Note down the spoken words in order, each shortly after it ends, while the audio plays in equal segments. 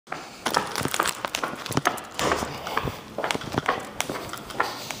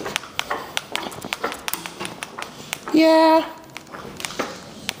Yeah.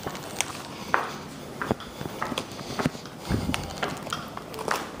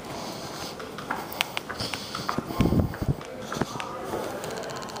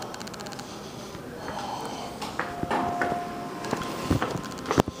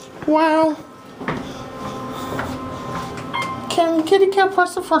 Wow. Can kitty cat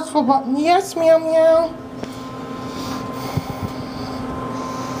press the first full button? Yes, meow meow.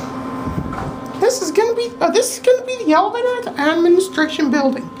 This is gonna be the elevator at the administration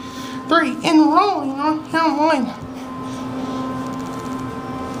building. 3 in Raleigh, North Carolina.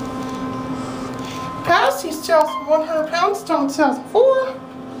 Pass, he sells 100 pounds, don't sell 4.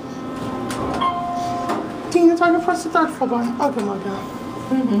 Tina, try to press the third full button. Okay, my God.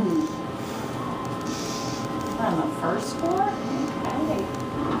 On the first floor? Okay.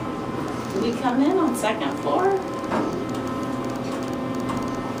 Did we come in on second floor?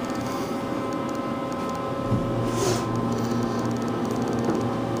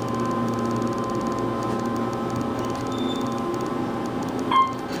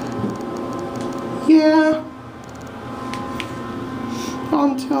 Yeah.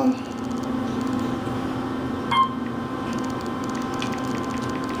 I'm telling you.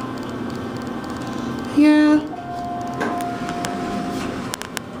 Yeah.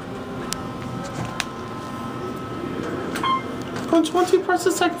 Once you press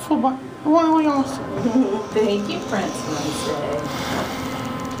the second full button, really awesome. Thank you, Prince Wednesday.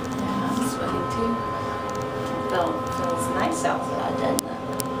 Yeah, I'm sweaty too. Feels nice outside, doesn't it?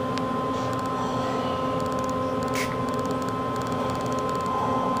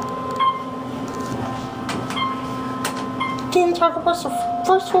 Can you try to press the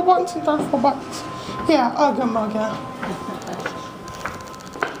first full buttons and third full buttons? Yeah, ugga mugga.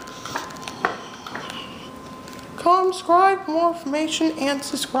 Subscribe, more information, and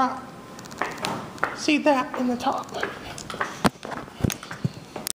subscribe. See that in the top.